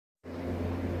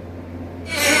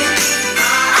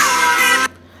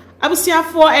abusia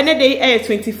for any day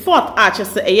 24th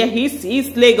arches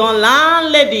his leg on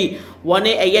landlady one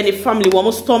a family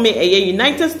womo stormy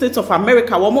United States of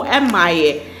America womo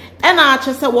emaye and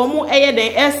arches a womo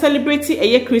a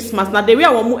celebrity Christmas na the way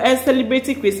womo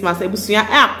celebrity Christmas abusia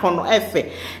kono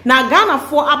efe na Ghana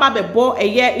for ababe bo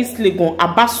is legon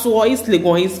abaso is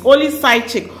legon his only side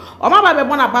chick. Oma babe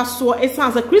bona baso it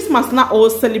sounds like Christmas na all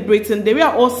celebrating. They were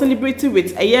all celebrating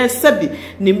with a year sebi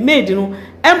ni maid no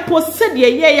empo said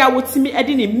ye ya wotimi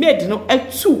edi ni maid no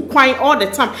two quite all the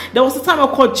time. There was a time I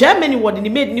called Germany what ni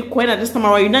maid ni quite at this time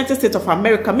around United States of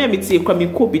America me ti kwa mi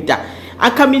kobida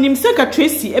aka minim seka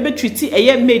Tracey ebe treaty a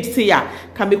year maid say ya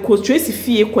can be called Tracey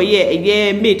fie kwa ye a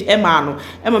year maid emma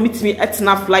mitimi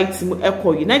etna flight mu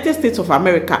echo United States of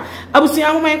America abusi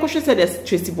amama yenko said there's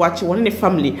Tracey Boakye one in the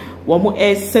family one mo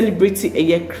celebrate a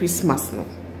year Christmas no.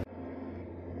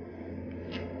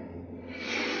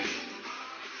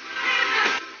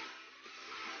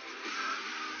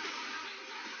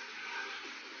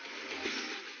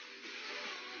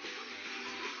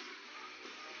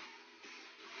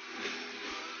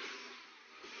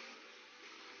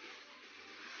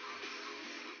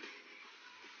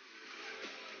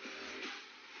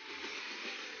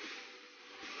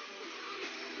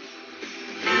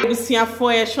 Busia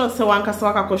for a short so one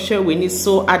kasawaka ko share we ni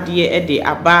so adie e de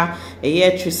aba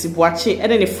eye Tracey Boakye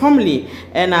e the family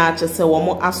and just say wo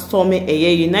mo astorm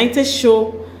eye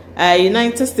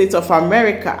United States of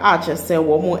America just say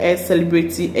wo mo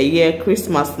celebrate a year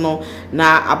Christmas no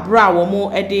na abra wo mo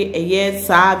de a year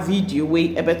sa video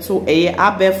we ebeto a year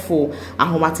abefo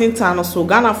ahomatenta no so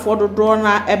Ghana for do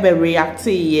na ebe react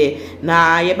ye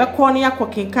na ye be ko ne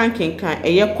akokenkan a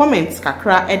year comments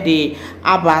kakra e de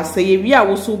aba say ye wi a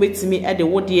wo so betimi e de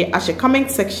wodie ahye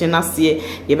comment section ase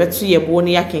ye beto ye bo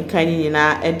ne yakenkan ni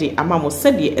na e de amamo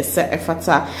sede ese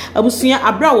efata abusuya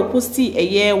abra wo posti a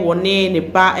year wone ne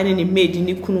ba ni made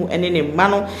ni kunu ene ne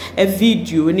mano a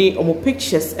video ni omo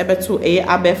pictures ebeto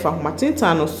abefa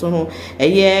matinta no so no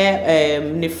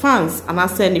ni fans and I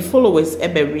say ni followers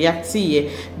ebe react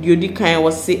ye the odi kan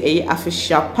was say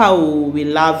Afia Pau we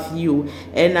love you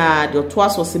and the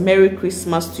twas was Merry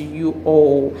Christmas to you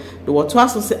all the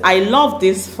twas was I love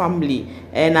this family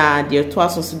and the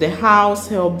twas was the house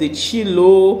help the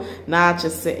chilo na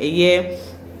just say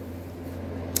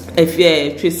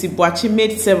if Tracey Boakye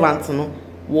made servant no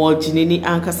wajineni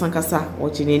ankasankasa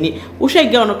wajineni uhwe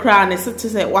girl no cry na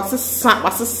say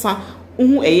wasesa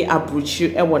uhu abruchi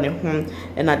e wone ho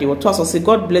and na the to us say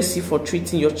God bless you for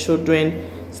treating your children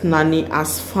nanny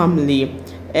as family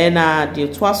and the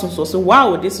to us say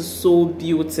wow this is so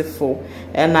beautiful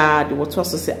and the to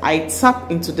us say I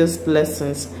tap into these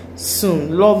blessings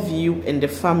soon, love you and the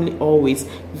family always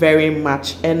very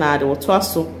much and the to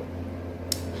us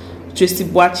Tracey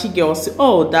Boakye girl say,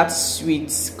 oh, that's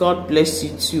sweet. God bless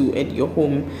you too and your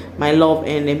home, my love,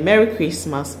 and a Merry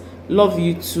Christmas. Love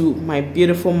you too, my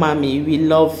beautiful mommy. We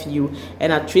love you.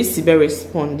 And Tracey be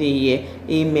responding,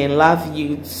 amen. Love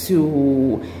you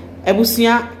too.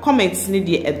 Ebusia comments ni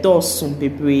de edosum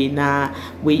bebre na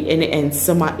we any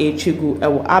ensema echegu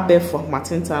ewo abefo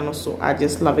matinta no so I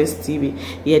just love us TV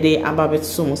ye de ababet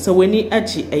so when ni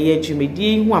agi eye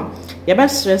dwumedi hu am ye be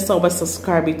stress o be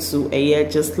subscribe to eye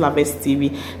just love us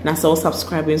TV na so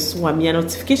subscribing so am your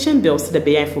notification bell so the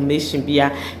be information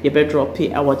bia ye be drop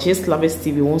our just love us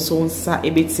TV won so nsa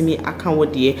ebetimi aka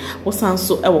wode wo san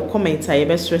so ewo commenter ye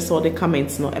be stress all the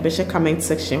comments no e be share comment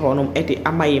section honom e de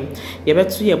amayem ye be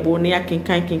to ye ne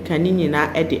yakenkan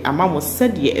nyina e de amamo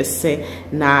sede ese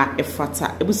na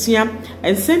efata ebusia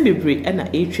ensem bebre e na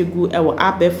etwegu e wo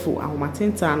abefo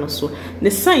ahomatenta no so ne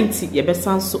sainti ye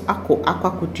besanso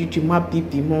akwakodwudwuma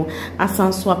bibi mo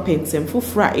asanso apentem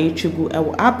fofora etwegu e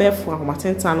wo abefo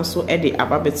ahomatenta no so e de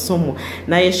ababetsomo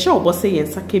na ye show bo se ye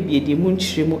nsaka bi de mu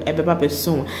nchiremu e beba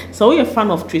besom so we fan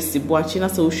of Tracey Boakye na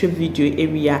so hwe video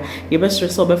area ye be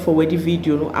stress obe forward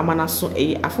video no amana so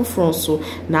e afoforo so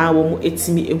na wo mu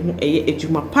etimi eye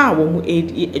ejuma pa wo mu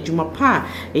ejuma pa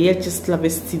eye just love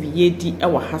TV yedi e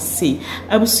wa hase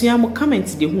abusuya mo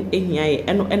comment de hu ehia ye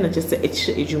eno ena just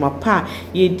ejuma pa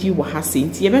yedi wa hase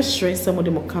nti ye be share some de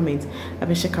mo comment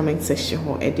abehye comment section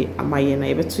ho e de amaye na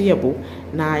ye beto yebo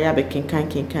na ya be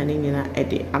kenkan nyina e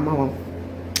de amawo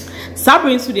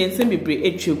Sabrin students be break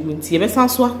etwegu nti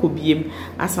ebesanso akobiem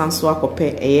asanso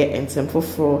akope eye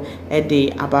entemfoforo e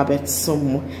de ababet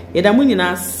somo yeda mu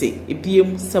nyina se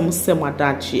ebiem sem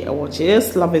adachi e watch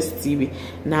just love TV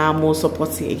na mo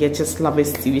supporting e just love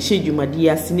TV she dwumadi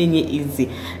ase nenye easy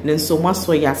nenso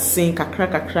maso ya sen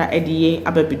kakra e de yen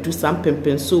ababedu sam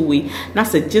pempenso we na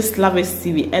se just love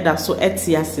TV e da so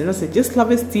etiase na se just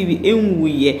love TV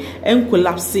enwuye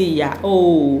enkolapse ya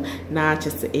oh na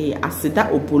just asida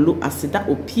obolo aseda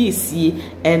opiesie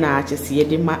na achese ye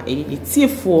de ma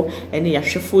tiefo ene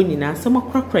yahwefo nyina asema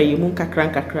krakra ye mun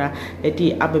kakra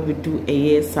de ababedu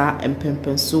sa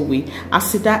empempenso we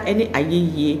aseda ene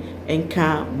ayeye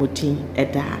enka modin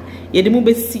eda ye de mu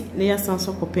besi ne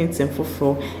yasanso kopenten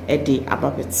foforo de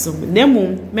ababetum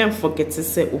nemu men forget to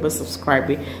say ube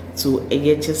subscribe to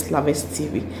Just Lovers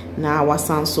TV na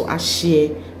wasanso a share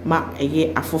ma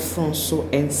afofron so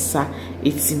ensa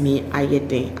etimi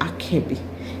ayeden akebi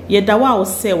ye dawa o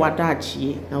se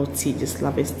wadaji na oti Just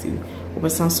Lovers TV ube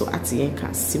sanso ati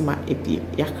yenka sima ebi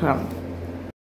yakram.